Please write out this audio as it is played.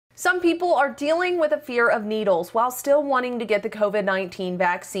Some people are dealing with a fear of needles while still wanting to get the COVID-19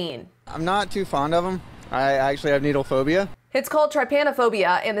 vaccine. I'm not too fond of them. I actually have needle phobia. It's called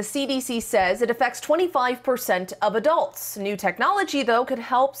trypanophobia, and the CDC says it affects 25% of adults. New technology, though, could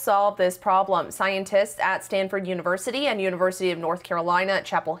help solve this problem. Scientists at Stanford University and University of North Carolina at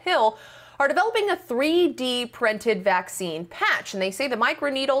Chapel Hill are developing a 3D printed vaccine patch, and they say the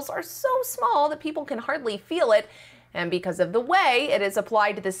microneedles are so small that people can hardly feel it. And because of the way it is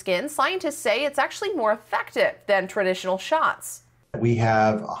applied to the skin, scientists say it's actually more effective than traditional shots. We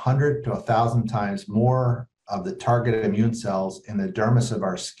have 100 to 1,000 times more of the target immune cells in the dermis of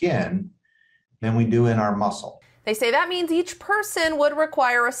our skin than we do in our muscle. They say that means each person would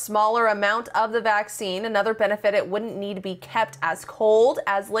require a smaller amount of the vaccine. Another benefit, it wouldn't need to be kept as cold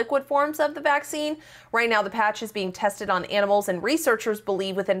as liquid forms of the vaccine. Right now, the patch is being tested on animals, and researchers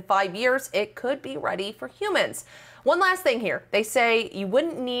believe within 5 years it could be ready for humans. One last thing here. They say you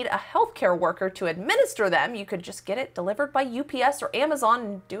wouldn't need a healthcare worker to administer them. You could just get it delivered by UPS or Amazon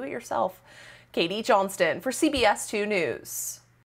and do it yourself. Katie Johnston for CBS 2 News.